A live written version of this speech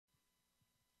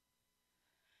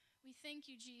We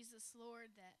thank you, Jesus,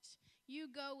 Lord, that you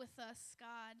go with us,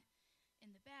 God,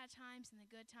 in the bad times and the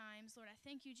good times. Lord, I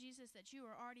thank you, Jesus, that you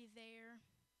are already there.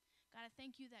 God, I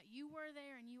thank you that you were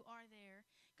there and you are there.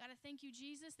 God, I thank you,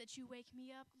 Jesus, that you wake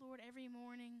me up, Lord, every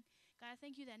morning. God, I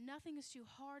thank you that nothing is too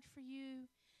hard for you.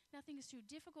 Nothing is too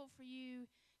difficult for you.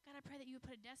 God, I pray that you would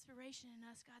put a desperation in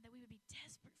us, God, that we would be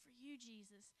desperate for you,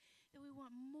 Jesus, that we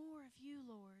want more of you,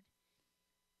 Lord.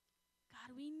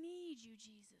 God, we need you,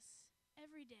 Jesus,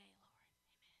 every day, Lord.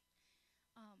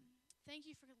 Amen. Thank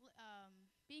you for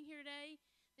being here today.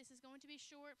 This is going to be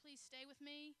short. Please stay with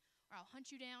me, or I'll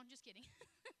hunt you down. Just kidding.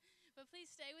 But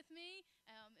please stay with me.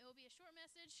 It will be a short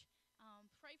message.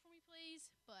 Pray for me,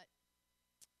 please. But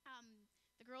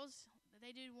the girls, they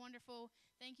did wonderful.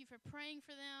 Thank you for praying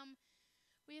for them.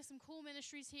 We have some cool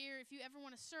ministries here. If you ever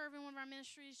want to serve in one of our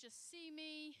ministries, just see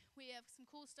me. We have some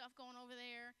cool stuff going over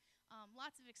there.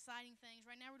 Lots of exciting things.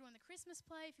 Right now we're doing the Christmas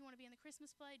play. If you want to be in the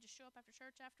Christmas play, just show up after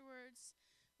church afterwards.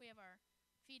 We have our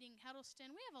feeding Huddleston.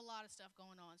 We have a lot of stuff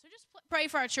going on. So just pray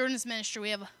for our children's ministry.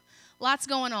 We have lots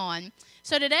going on.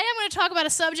 So today I'm going to talk about a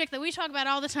subject that we talk about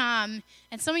all the time,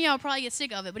 and some of y'all probably get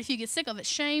sick of it, but if you get sick of it,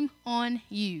 shame on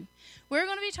you. We're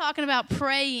going to be talking about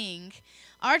praying.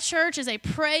 Our church is a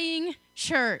praying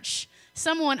church.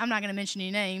 Someone, I'm not going to mention any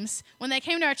names, when they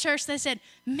came to our church, they said,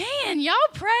 "Man, y'all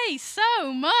pray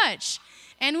so much."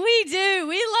 And we do.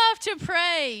 We love to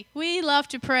pray. We love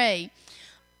to pray.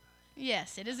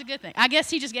 Yes, it is a good thing. I guess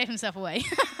he just gave himself away.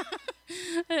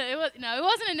 It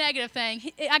wasn't a negative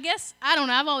thing. I don't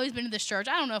know. I've always been to this church.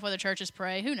 I don't know if other churches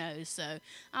pray. Who knows? So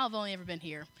I've only ever been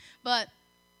here. But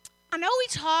I know we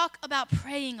talk about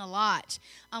praying a lot.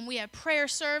 We have prayer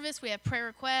service. We have prayer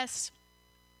requests.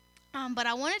 But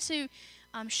I wanted to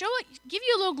give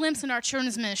you a little glimpse in our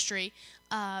children's ministry.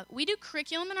 We do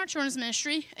curriculum in our children's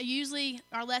ministry. Usually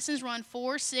our lessons run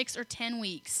 4, 6, or 10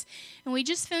 weeks. And we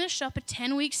just finished up a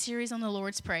 10-week series on the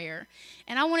Lord's Prayer.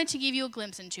 And I wanted to give you a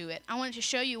glimpse into it. I wanted to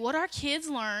show you what our kids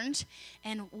learned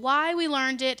and why we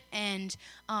learned it, and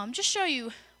just show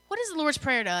you what is the Lord's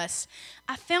Prayer to us.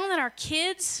 I found that our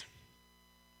kids,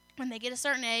 when they get a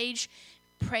certain age,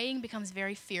 praying becomes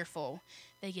very fearful.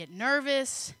 They get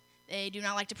nervous. They do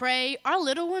not like to pray. Our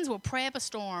little ones will pray up a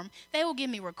storm. They will give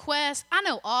me requests. I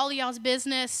know all of y'all's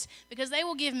business because they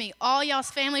will give me all y'all's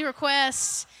family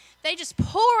requests. They just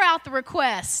pour out the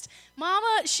request.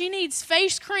 Mama, she needs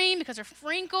face cream because her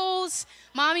wrinkles.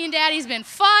 Mommy and Daddy's been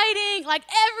fighting, like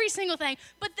every single thing.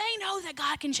 But they know that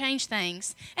God can change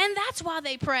things, and that's why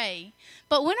they pray.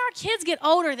 But when our kids get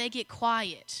older, they get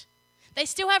quiet. They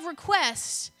still have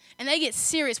requests, and they get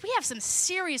serious. We have some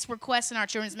serious requests in our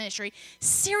children's ministry.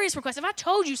 Serious requests. If I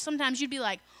told you, sometimes you'd be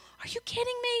like, "Are you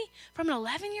kidding me? From an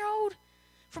 11-year-old?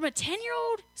 From a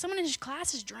 10-year-old? Someone in his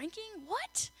class is drinking?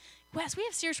 What?" Yes, we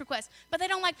have serious requests, but they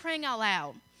don't like praying out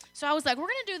loud. So I was like, we're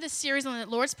going to do this series on the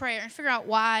Lord's Prayer and figure out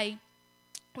why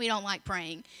we don't like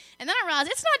praying. And then I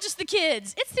realized it's not just the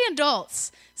kids, it's the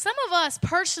adults. Some of us,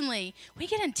 personally, we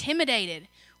get intimidated.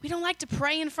 We don't like to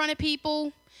pray in front of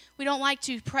people. We don't like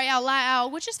to pray out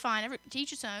loud, which is fine, teach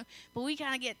his own, but we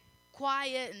kind of get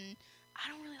quiet, and I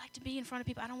don't really like to be in front of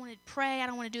people. I don't want to pray. I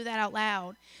don't want to do that out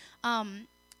loud.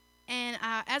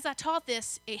 As I taught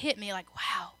this, it hit me like,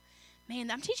 wow,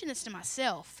 man, I'm teaching this to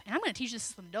myself, and I'm going to teach this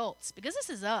to some adults because this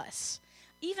is us.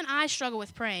 Even I struggle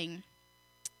with praying.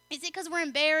 Is it because we're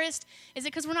embarrassed? Is it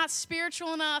because we're not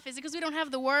spiritual enough? Is it because we don't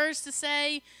have the words to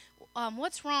say?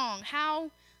 What's wrong?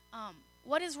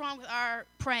 What is wrong with our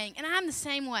praying? And I'm the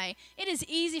same way. It is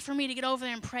easy for me to get over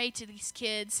there and pray to these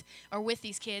kids or with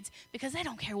these kids because they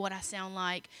don't care what I sound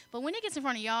like. But when it gets in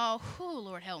front of y'all,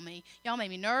 Lord help me. Y'all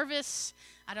make me nervous.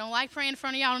 I don't like praying in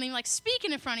front of y'all. I don't even like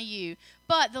speaking in front of you.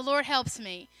 But the Lord helps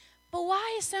me. But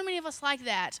why is so many of us like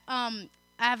that?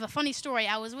 I have a funny story.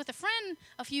 I was with a friend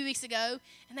a few weeks ago,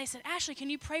 and they said, "Ashley,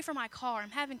 can you pray for my car? I'm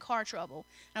having car trouble."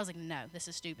 And I was like, "No, this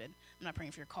is stupid. I'm not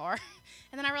praying for your car."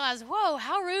 And then I realized, whoa,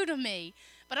 how rude of me.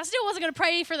 But I still wasn't going to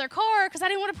pray for their car because I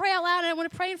didn't want to pray out loud and I didn't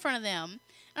want to pray in front of them.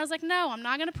 And I was like, no, I'm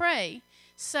not going to pray.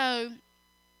 So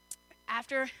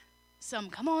after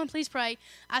some, "Come on, please pray,"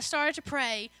 I started to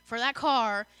pray for that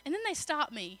car, and then they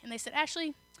stopped me, and they said,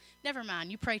 "Ashley, never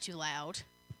mind, you pray too loud."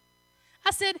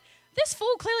 I said, "This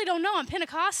fool clearly don't know I'm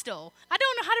Pentecostal. I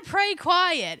don't know how to pray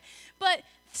quiet." But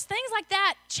things like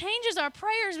that changes our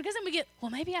prayers because then we get,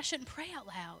 well, maybe I shouldn't pray out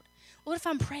loud. What if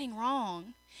I'm praying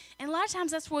wrong? And a lot of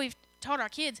times that's what we've taught our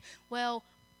kids. Well,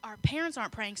 our parents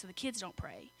aren't praying, so the kids don't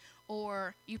pray.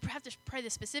 Or you have to pray the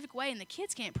specific way, and the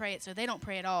kids can't pray it, so they don't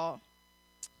pray at all.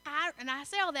 I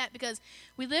say all that because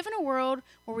we live in a world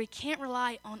where we can't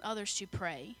rely on others to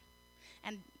pray.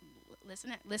 And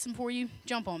listen before you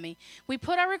jump on me. We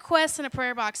put our requests in a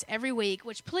prayer box every week,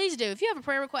 which please do. If you have a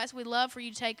prayer request, we'd love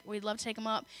to take them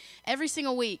up every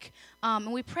single week.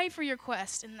 And we pray for your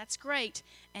request, and that's great.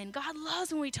 And God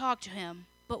loves when we talk to him.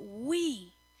 But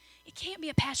it can't be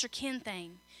a Pastor Ken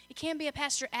thing. It can't be a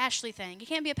Pastor Ashley thing. It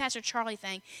can't be a Pastor Charlie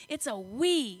thing. It's a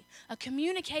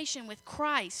communication with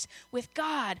Christ, with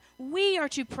God. We are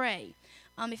to pray.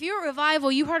 If you're at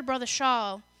Revival, you heard Brother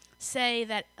Shaw say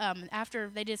that after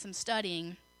they did some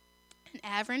studying,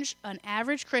 an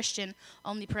average Christian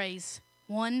only prays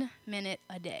 1 minute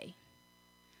a day.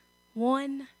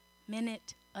 1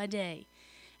 minute a day.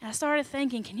 And I started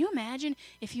thinking, can you imagine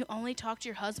if you only talk to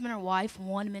your husband or wife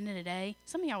 1 minute a day?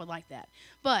 Some of y'all would like that.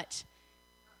 But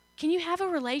can you have a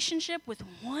relationship with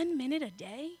 1 minute a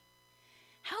day?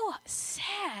 How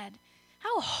sad,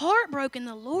 how heartbroken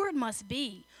the Lord must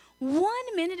be. 1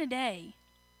 minute a day.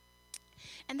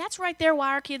 And that's right there why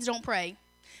our kids don't pray.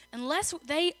 Unless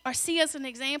they see us an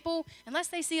example, unless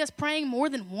they see us praying more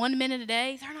than 1 minute a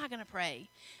day, they're not going to pray.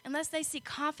 Unless they see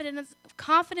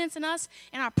confidence in us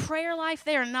and our prayer life,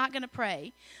 they are not going to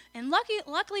pray. And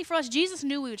luckily for us, Jesus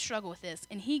knew we would struggle with this,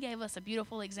 and he gave us a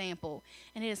beautiful example.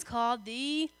 And it is called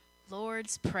the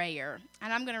Lord's Prayer.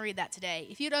 And I'm going to read that today.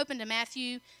 If you'd open to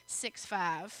Matthew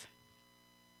 6:5,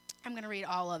 I'm going to read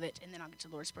all of it, and then I'll get to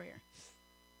the Lord's Prayer.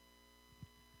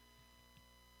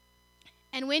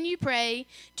 And when you pray,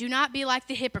 do not be like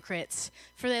the hypocrites,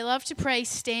 for they love to pray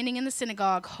standing in the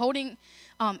synagogue, and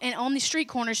on the street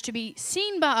corners to be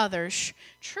seen by others.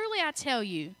 Truly I tell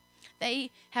you,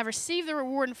 they have received the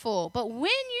reward in full. But when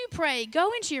you pray,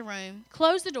 go into your room,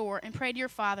 close the door, and pray to your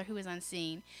Father who is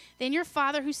unseen. Then your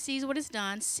Father who sees what is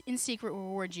done in secret will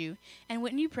reward you. And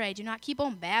when you pray, do not keep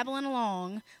on babbling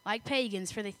along like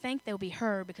pagans, for they think they will be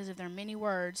heard because of their many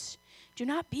words. Do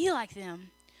not be like them,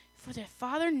 for their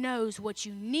Father knows what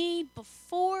you need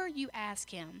before you ask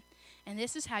him. And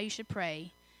this is how you should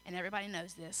pray. And everybody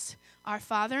knows this. Our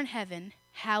Father in heaven,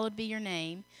 hallowed be your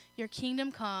name. Your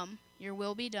kingdom come, your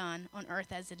will be done on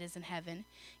earth as it is in heaven.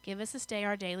 Give us this day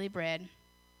our daily bread,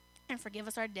 and forgive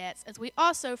us our debts as we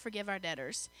also forgive our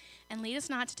debtors. And lead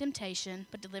us not to temptation,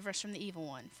 but deliver us from the evil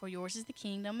one. For yours is the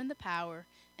kingdom and the power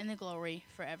and the glory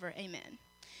forever. Amen.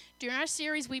 During our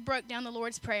series, we broke down the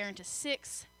Lord's Prayer into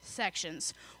 6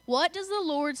 sections. What does the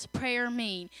Lord's Prayer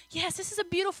mean? Yes, this is a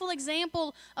beautiful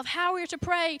example of how we are to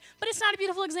pray, but it's not a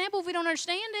beautiful example if we don't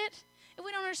understand it. If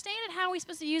we don't understand it, how are we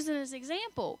supposed to use it as an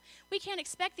example? We can't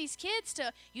expect these kids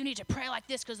you need to pray like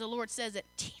this because the Lord says it.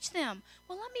 Teach them.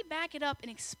 Well, let me back it up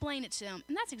and explain it to them.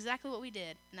 And that's exactly what we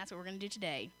did, and that's what we're going to do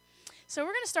today. So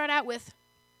we're going to start out with,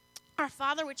 Our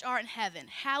Father which art in heaven,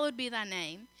 hallowed be thy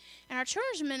name. In our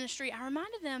children's ministry, I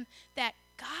reminded them that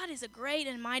God is a great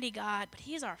and mighty God, but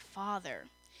he is our Father.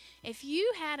 If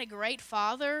you had a great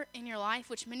father in your life,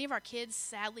 which many of our kids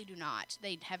sadly do not,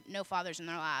 they have no fathers in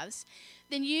their lives,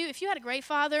 then if you had a great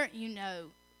father, you know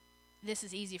this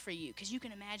is easy for you because you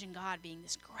can imagine God being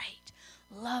this great,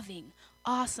 loving,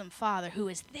 awesome Father who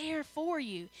is there for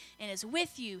you and is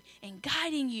with you and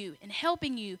guiding you and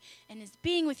helping you and is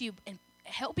being with you and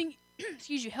helping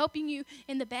you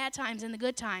in the bad times and the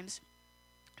good times.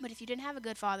 But if you didn't have a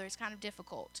good father, it's kind of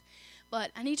difficult.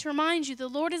 But I need to remind you, the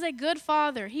Lord is a good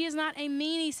father. He is not a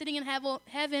meanie sitting in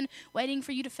heaven waiting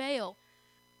for you to fail.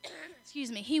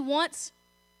 Excuse me. He wants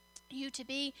you to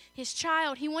be his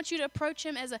child. He wants you to approach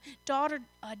him as a daughter,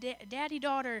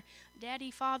 daddy-daughter,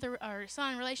 daddy-father or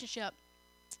son relationship.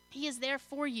 He is there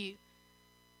for you.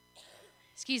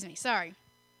 Excuse me, sorry.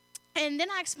 And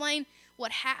then I explained I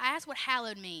asked what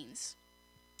hallowed means.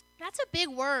 That's a big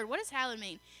word. What does hallowed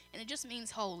mean? And it just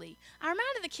means holy. I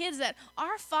reminded the kids that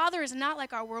our Father is not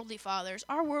like our worldly fathers.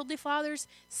 Our worldly fathers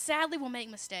sadly will make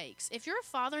mistakes. If you're a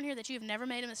father in here that you've never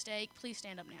made a mistake, please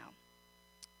stand up now.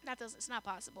 It's not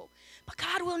possible. But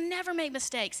God will never make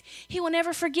mistakes. He will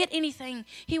never forget anything.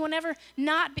 He will never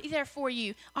not be there for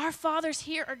you. Our fathers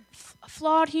here are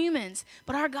flawed humans,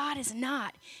 but our God is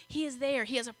not. He is there.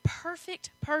 He is a perfect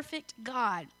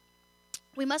God.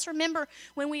 We must remember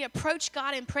when we approach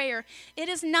God in prayer, it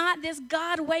is not this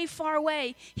God way far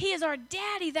away. He is our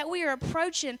daddy that we are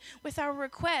approaching with our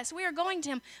requests. We are going to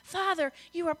him, Father,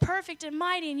 you are perfect and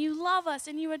mighty, and you love us,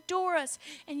 and you adore us,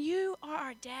 and you are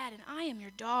our dad, and I am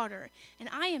your daughter, and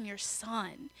I am your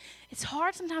son. It's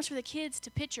hard sometimes for the kids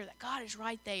to picture that God is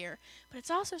right there, but it's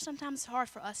also sometimes hard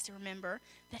for us to remember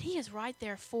that he is right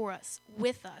there for us,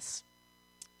 with us.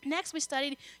 Next, we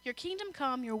studied, your kingdom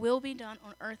come, your will be done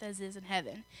on earth as is in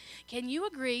heaven. Can you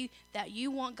agree that you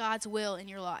want God's will in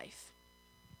your life?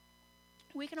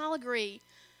 We can all agree.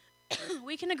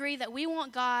 We can agree that we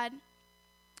want God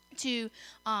to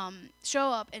show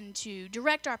up and to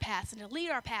direct our paths and to lead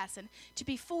our paths and to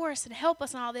be for us and help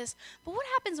us and all this. But what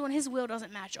happens when his will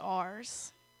doesn't match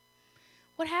ours?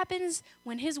 What happens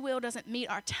when his will doesn't meet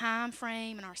our time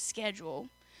frame and our schedule?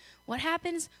 What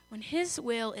happens when his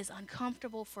will is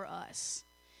uncomfortable for us?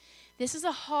 This is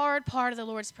a hard part of the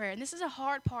Lord's Prayer, and this is a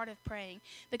hard part of praying,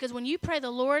 because when you pray,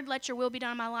 the Lord, let your will be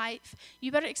done in my life,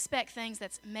 you better expect things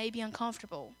that's maybe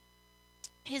uncomfortable.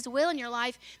 His will in your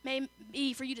life may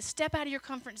be for you to step out of your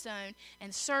comfort zone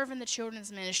and serve in the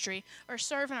children's ministry or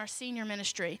serve in our senior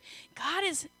ministry.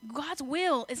 God's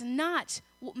will is not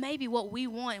maybe what we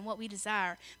want and what we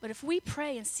desire, but if we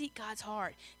pray and seek God's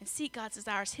heart and seek God's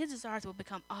desires, his desires will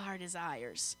become our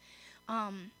desires.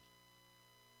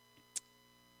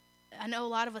 I know a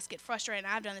lot of us get frustrated,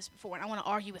 and I've done this before, and I want to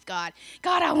argue with God.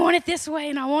 God, I want it this way,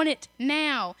 and I want it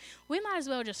now. We might as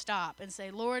well just stop and say,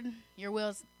 Lord, your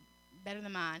will's better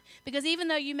than mine. Because even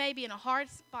though you may be in a hard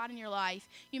spot in your life,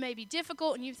 you may be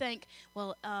difficult, and you think,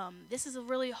 well, this is a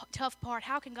really tough part.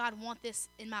 How can God want this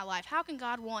in my life? How can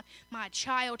God want my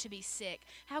child to be sick?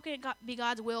 How can it be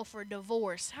God's will for a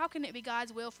divorce? How can it be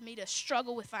God's will for me to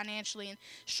struggle with financially and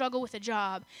struggle with a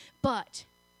job? But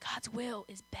God's will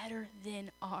is better than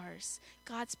ours.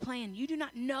 God's plan, you do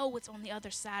not know what's on the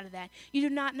other side of that. You do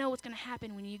not know what's going to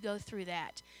happen when you go through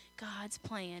that. God's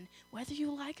plan, whether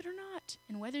you like it or not,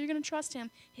 and whether you're going to trust him,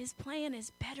 his plan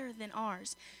is better than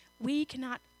ours. We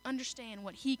cannot understand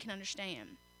what he can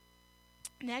understand.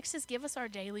 Next is give us our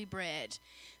daily bread.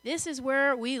 This is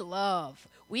where we love.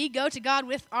 We go to God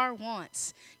with our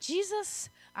wants. Jesus,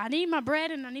 I need my bread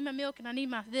and I need my milk and I need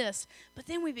my this. But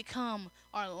then we become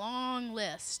our long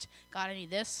list. God, I need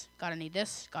this. God, I need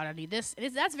this. God, I need this.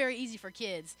 That's very easy for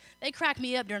kids. They crack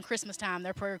me up during Christmas time,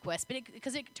 their prayer requests.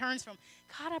 Because it turns from,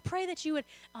 God, I pray that you would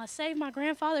save my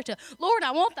grandfather, to, Lord,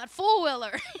 I want that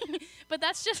four-wheeler. But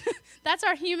that's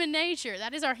our human nature.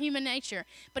 That is our human nature.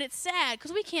 But it's sad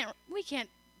because we can't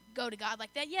go to God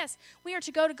like that. Yes, we are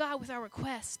to go to God with our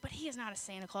requests, but he is not a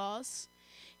Santa Claus.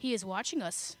 He is watching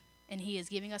us, and he is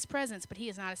giving us presents, but he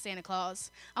is not a Santa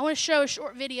Claus. I want to show a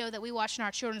short video that we watched in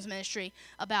our children's ministry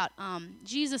about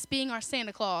Jesus being our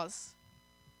Santa Claus.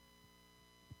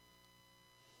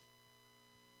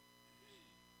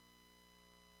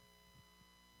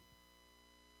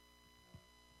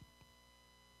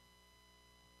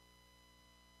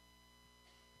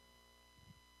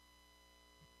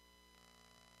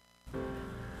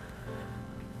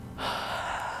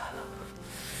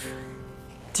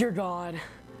 Dear God,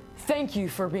 thank you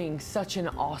for being such an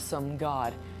awesome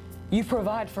God. You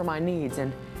provide for my needs,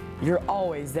 and you're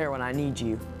always there when I need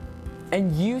you.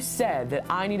 And you said that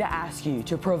I need to ask you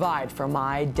to provide for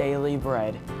my daily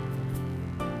bread.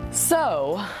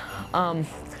 So,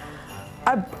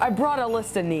 I brought a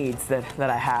list of needs that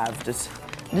I have. Just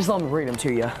let me read them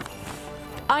to you.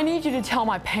 I need you to tell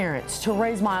my parents to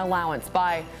raise my allowance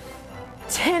by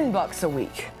 $10 a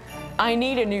week. I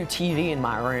need a new TV in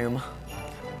my room.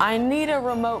 I need a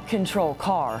remote control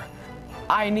car.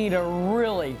 I need a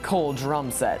really cool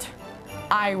drum set.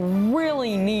 I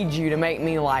really need you to make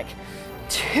me like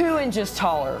 2 inches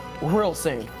taller real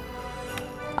soon.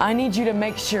 I need you to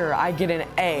make sure I get an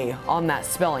A on that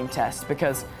spelling test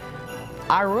because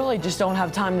I really just don't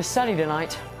have time to study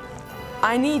tonight.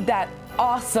 I need that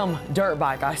awesome dirt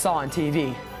bike I saw on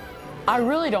TV. I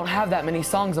really don't have that many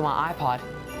songs on my iPod.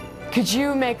 Could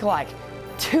you make like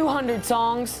 200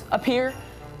 songs appear?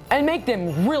 And make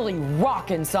them really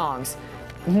rockin' songs,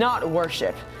 not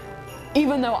worship.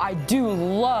 Even though I do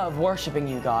love worshiping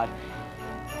you, God.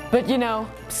 But you know,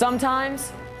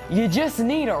 sometimes you just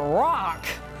need a rock.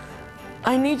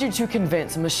 I need you to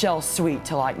convince Michelle Sweet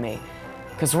to like me.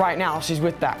 Because right now she's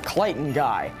with that Clayton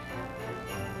guy.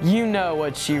 You know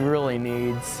what she really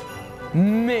needs.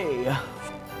 Me.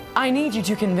 I need you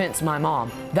to convince my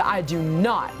mom that I do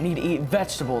not need to eat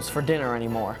vegetables for dinner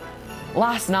anymore.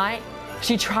 Last night,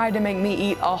 she tried to make me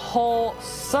eat a whole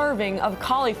serving of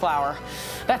cauliflower.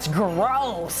 That's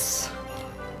gross.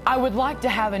 I would like to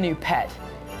have a new pet.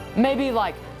 Maybe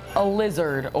like a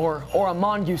lizard or a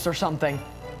mongoose or something.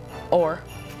 Or,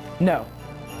 no,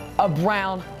 a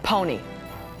brown pony.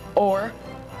 Or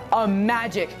a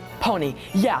magic pony.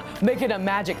 Yeah, make it a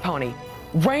magic pony.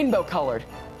 Rainbow colored.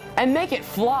 And make it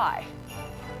fly.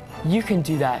 You can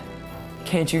do that,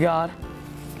 can't you, God?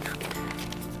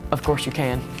 Of course you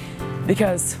can.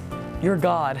 Because you're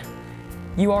God.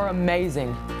 You are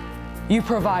amazing. You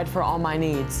provide for all my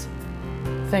needs.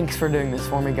 Thanks for doing this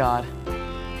for me, God.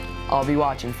 I'll be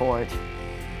watching for it.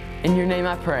 In your name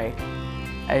I pray.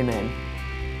 Amen.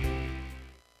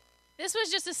 This was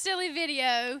just a silly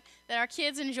video that our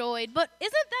kids enjoyed, but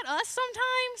isn't that us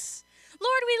sometimes?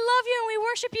 Lord, we love you and we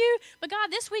worship you. But God,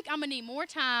 this week I'm going to need more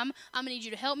time. I'm going to need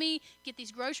you to help me get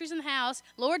these groceries in the house.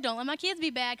 Lord, don't let my kids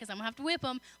be bad because I'm going to have to whip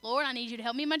them. Lord, I need you to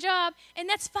help me in my job. And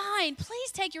that's fine.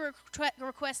 Please take your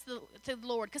request to the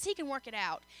Lord because he can work it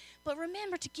out. But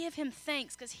remember to give him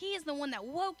thanks because he is the one that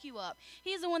woke you up.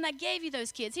 He is the one that gave you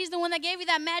those kids. He's the one that gave you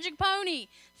that magic pony.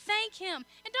 Thank him.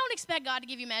 And don't expect God to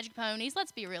give you magic ponies.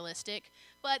 Let's be realistic.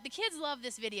 But the kids love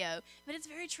this video. But it's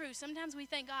very true. Sometimes we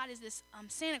think God is this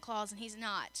Santa Claus, and he's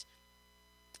not.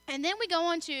 And then we go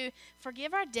on to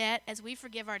forgive our debt as we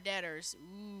forgive our debtors.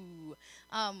 Ooh.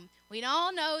 We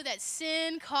all know that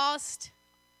sin cost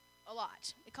a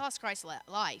lot. It cost Christ's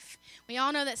life. We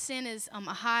all know that sin is a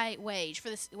high wage. For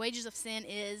the wages of sin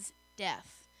is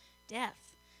death. Death.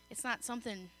 It's not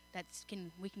something that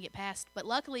we can get past. But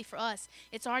luckily for us,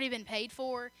 it's already been paid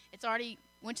for. It's already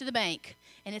went to the bank,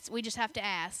 and we just have to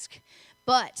ask.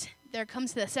 But there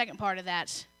comes the second part of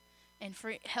that, and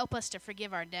help us to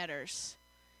forgive our debtors.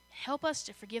 Help us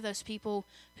to forgive those people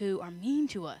who are mean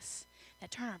to us,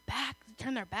 that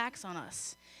turn their backs on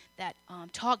us, that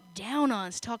talk down on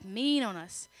us, talk mean on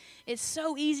us. It's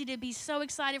so easy to be so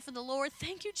excited for the Lord.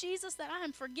 Thank you, Jesus, that I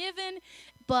am forgiven.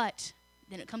 But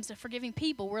then it comes to forgiving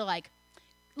people. We're like,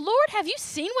 Lord, have you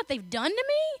seen what they've done to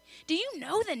me? Do you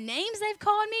know the names they've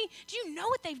called me? Do you know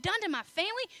what they've done to my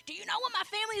family? Do you know what my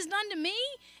family has done to me?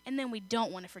 And then we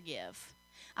don't want to forgive.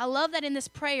 I love that in this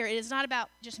prayer, it is not about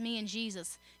just me and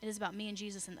Jesus. It is about me and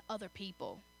Jesus and the other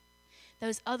people.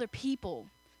 Those other people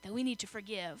that we need to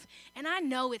forgive. And I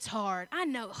know it's hard. I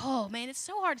know, oh man, it's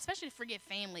so hard, especially to forgive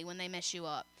family when they mess you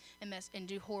up and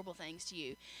do horrible things to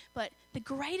you. But the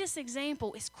greatest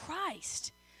example is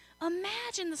Christ.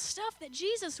 Imagine the stuff that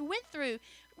Jesus went through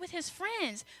with his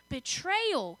friends.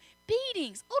 Betrayal,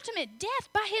 beatings, ultimate death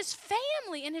by his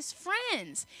family and his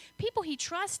friends. People he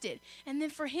trusted. And then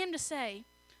for him to say,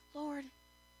 Lord,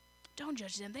 don't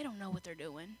judge them. They don't know what they're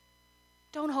doing.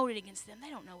 Don't hold it against them. They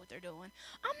don't know what they're doing.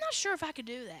 I'm not sure if I could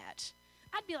do that.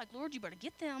 I'd be like, Lord, you better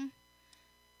get them.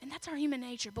 And that's our human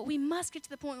nature. But we must get to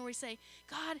the point where we say,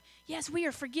 God, yes, we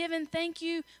are forgiven. Thank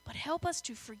you. But help us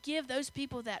to forgive those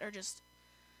people that are just,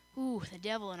 the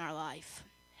devil in our life.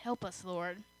 Help us,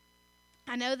 Lord.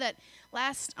 I know that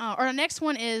the next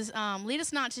one is lead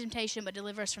us not to temptation, but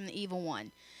deliver us from the evil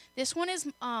one. This one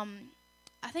is, I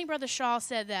think Brother Shaw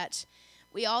said that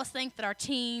we all think that our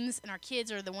teens and our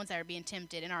kids are the ones that are being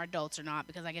tempted, and our adults are not,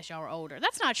 because I guess y'all are older.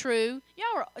 That's not true.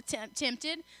 Y'all were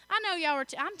tempted. I know y'all were.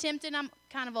 I'm tempted. I'm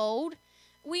kind of old.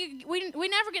 We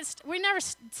never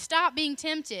stop being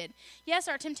tempted. Yes,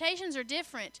 our temptations are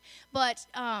different, but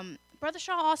Brother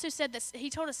Shaw also said that he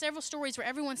told us several stories where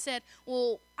everyone said,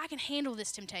 well, I can handle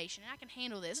this temptation, and I can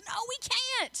handle this. No, we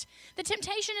can't. The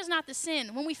temptation is not the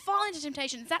sin. When we fall into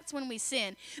temptation, that's when we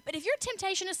sin. But if your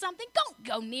temptation is something, don't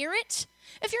go near it.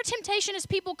 If your temptation is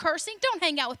people cursing, don't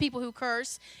hang out with people who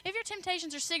curse. If your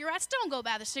temptations are cigarettes, don't go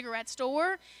by the cigarette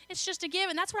store. It's just a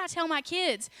given. That's what I tell my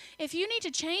kids. If you need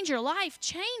to change your life,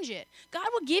 change it. God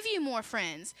will give you more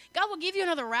friends. God will give you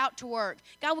another route to work.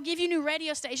 God will give you new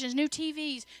radio stations, new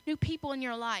TVs, new people in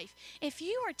your life. If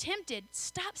you are tempted,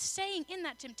 stop staying in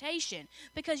that temptation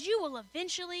because you will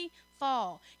eventually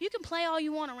fall. You can play all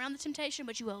you want around the temptation,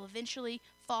 but you will eventually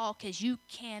fall because you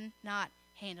cannot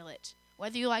handle it.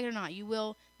 Whether you like it or not, you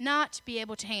will not be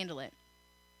able to handle it.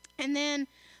 And then,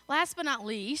 last but not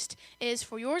least, is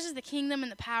for yours is the kingdom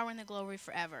and the power and the glory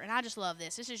forever. And I just love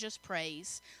this. This is just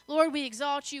praise. Lord, we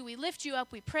exalt you. We lift you up.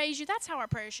 We praise you. That's how our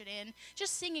prayer should end.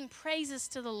 Just singing praises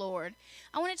to the Lord.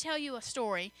 I want to tell you a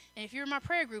story. And if you were in my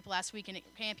prayer group last week in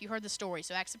camp, you heard the story,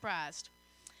 so act surprised.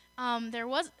 There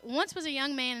was a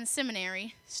young man in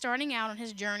seminary starting out on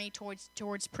his journey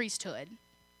towards priesthood.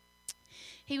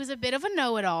 He was a bit of a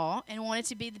know-it-all and wanted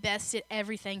to be the best at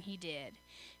everything he did.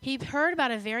 He heard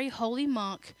about a very holy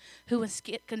monk who was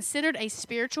considered a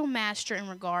spiritual master in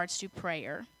regards to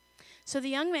prayer. So the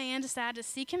young man decided to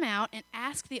seek him out and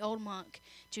ask the old monk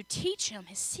to teach him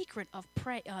the secrets of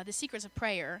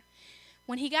prayer.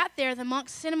 When he got there, the monk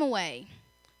sent him away.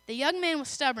 The young man was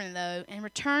stubborn, though, and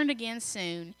returned again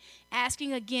soon,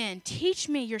 asking again, "Teach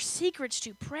me your secrets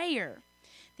to prayer."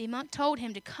 The monk told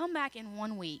him to come back in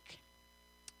 1 week.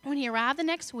 When he arrived the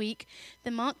next week, the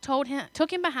monk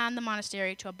took him behind the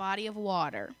monastery to a body of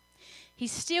water. He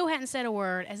still hadn't said a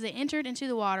word as they entered into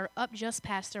the water up just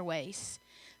past their waists.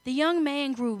 The young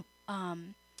man grew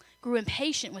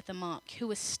impatient with the monk, who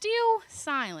was still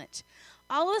silent.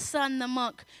 All of a sudden, the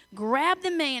monk grabbed the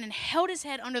man and held his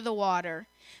head under the water.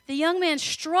 The young man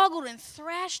struggled and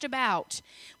thrashed about,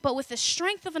 but with the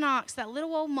strength of an ox, that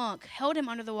little old monk held him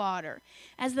under the water.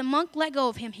 As the monk let go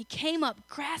of him, he came up,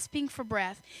 grasping for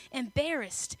breath,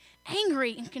 embarrassed,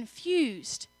 angry, and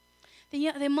confused.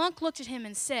 The monk looked at him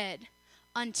and said,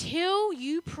 "Until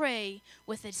you pray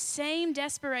with the same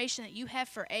desperation that you have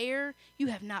for air, you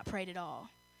have not prayed at all."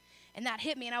 And that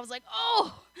hit me, and I was like,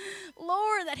 oh,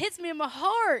 Lord, that hits me in my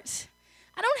heart.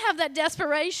 I don't have that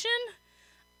desperation.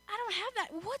 I don't have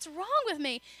that. What's wrong with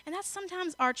me? And that's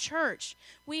sometimes our church.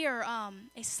 We are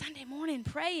a Sunday morning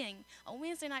praying, a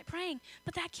Wednesday night praying,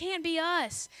 but that can't be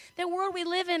us. The world we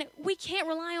live in, we can't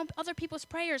rely on other people's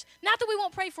prayers. Not that we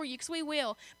won't pray for you, because we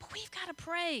will, but we've got to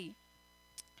pray.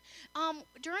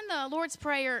 During the Lord's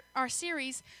Prayer, our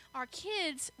series, our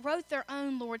kids wrote their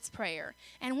own Lord's Prayer.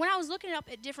 And when I was looking up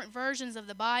at different versions of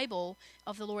the Bible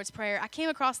of the Lord's Prayer, I came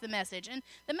across the Message. And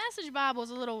the Message Bible is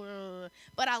a little,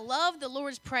 but I love the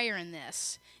Lord's Prayer in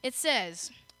this. It says,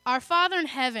 "Our Father in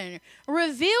heaven,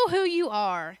 reveal who you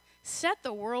are. Set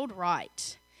the world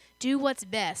right. Do what's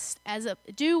best as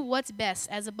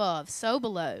above, so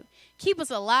below. Keep us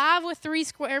alive with 3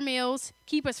 square meals.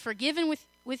 Keep us forgiven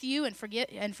with you and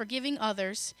forgiving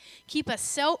others. Keep us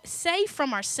safe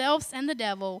from ourselves and the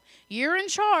devil. You're in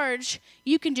charge.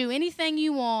 You can do anything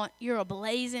you want. You're a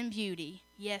blazing beauty.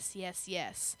 Yes, yes,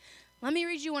 yes." Let me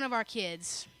read you one of our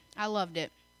kids. I loved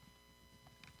it.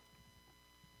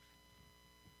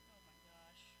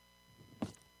 Oh my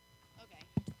gosh. Okay.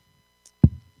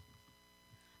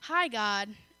 "Hi,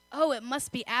 God. Oh, it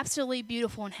must be absolutely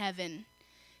beautiful in heaven.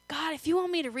 God, if you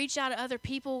want me to reach out to other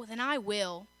people, then I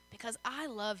will, because I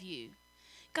love you.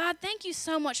 God, thank you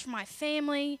so much for my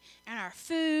family and our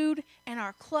food and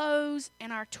our clothes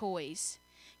and our toys.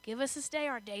 Give us this day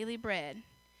our daily bread.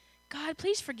 God,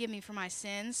 please forgive me for my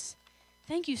sins.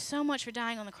 Thank you so much for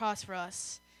dying on the cross for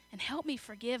us, and help me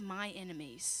forgive my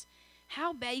enemies."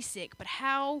 How basic, but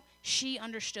how she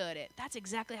understood it. That's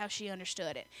exactly how she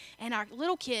understood it. And our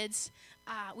little kids,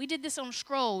 we did this on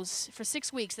scrolls for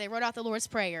 6 weeks. They wrote out the Lord's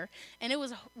Prayer, and it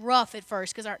was rough at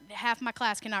first because half my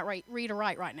class cannot read or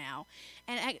write right now.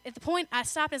 And at the point, I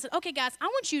stopped and said, "Okay, guys, I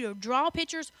want you to draw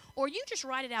pictures, or you just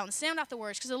write it out and sound out the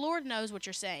words, because the Lord knows what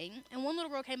you're saying." And one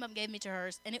little girl came up and gave me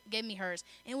hers, and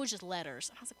it was just letters.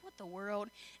 And I was like, "What the world?"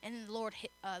 And then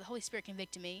the Holy Spirit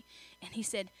convicted me, and He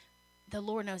said, "The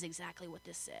Lord knows exactly what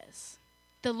this says.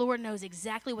 The Lord knows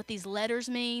exactly what these letters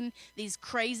mean, these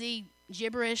crazy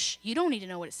gibberish. You don't need to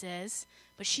know what it says,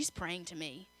 but she's praying to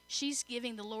me. She's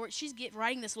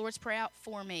writing this Lord's Prayer out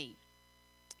for me."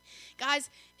 Guys,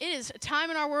 it is a time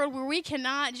in our world where we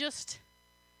cannot just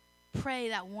pray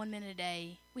that 1 minute a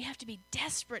day. We have to be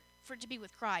desperate to be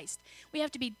with Christ. We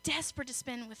have to be desperate to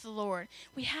spend with the Lord.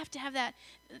 We have to have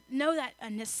know that a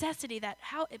necessity, that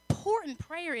how important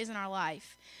prayer is in our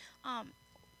life.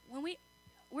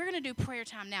 We're going to do prayer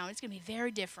time now. It's going to be very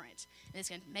different. And it's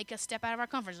going to make us step out of our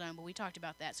comfort zone, but we talked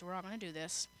about that, so we're all going to do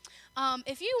this.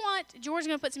 If you want, George's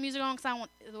going to put some music on because I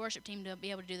want the worship team to be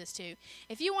able to do this too.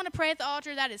 If you want to pray at the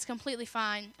altar, that is completely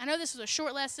fine. I know this was a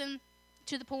short lesson,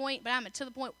 to the point, but I'm a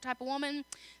to-the-point type of woman.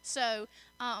 So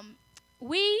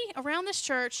we, around this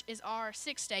church, is our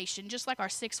 6th station, just like our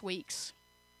 6 weeks.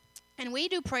 And we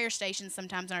do prayer stations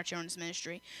sometimes in our children's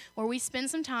ministry, where we spend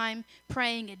some time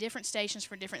praying at different stations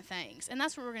for different things. And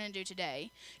that's what we're going to do today.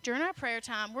 During our prayer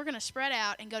time, we're going to spread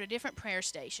out and go to different prayer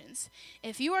stations.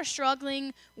 If you are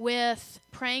struggling with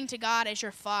praying to God as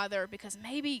your Father, because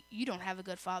maybe you don't have a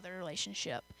good father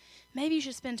relationship, maybe you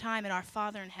should spend time at our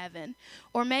Father in heaven.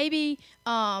 Or maybe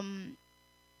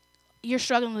you're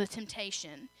struggling with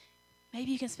temptation.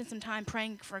 Maybe you can spend some time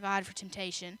praying for God for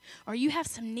temptation. Or you have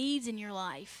some needs in your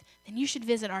life, then you should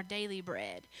visit our daily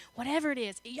bread. Whatever it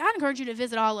is, I encourage you to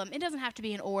visit all of them. It doesn't have to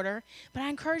be in order, but I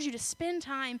encourage you to spend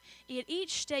time at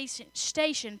each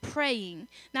station praying.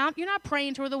 Now, you're not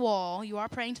praying toward the wall. You are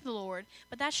praying to the Lord,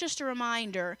 but that's just a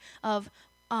reminder of,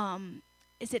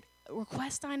 is it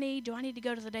request I need? Do I need to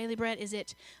go to the daily bread? Is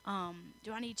it,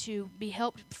 do I need to be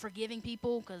helped forgiving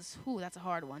people? Because, that's a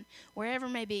hard one. Wherever it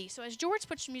may be. So as George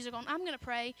puts your music on, I'm going to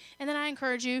pray, and then I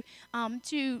encourage you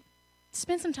to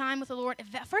spend some time with the Lord.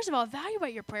 First of all,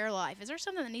 evaluate your prayer life. Is there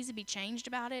something that needs to be changed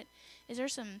about it? Is there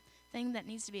something that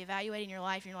needs to be evaluated in your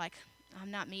life, and you're like,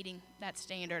 I'm not meeting that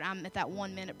standard. I'm at that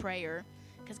 1 minute prayer.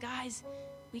 Because, guys,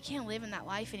 we can't live in that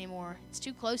life anymore. It's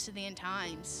too close to the end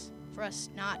times for us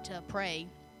not to pray.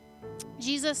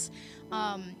 Jesus,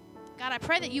 God, I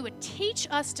pray that you would teach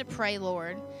us to pray,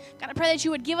 Lord. God, I pray that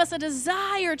you would give us a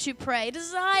desire to pray, a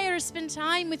desire to spend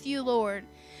time with you, Lord.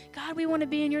 God, we want to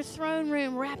be in your throne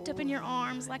room, wrapped up in your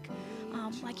arms like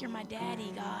you're my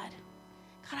daddy, God.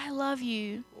 God, I love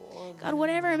you. God,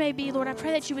 whatever it may be, Lord, I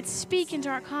pray that you would speak into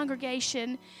our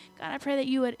congregation. God, I pray that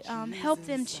you would help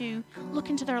them to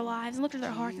look into their lives and look into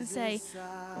their hearts and say,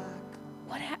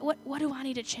 What do I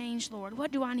need to change, Lord?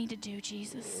 What do I need to do,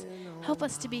 Jesus? Help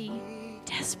us to be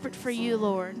desperate for you,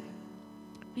 Lord.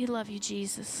 We love you,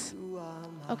 Jesus.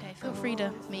 Okay, feel free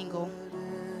to mingle.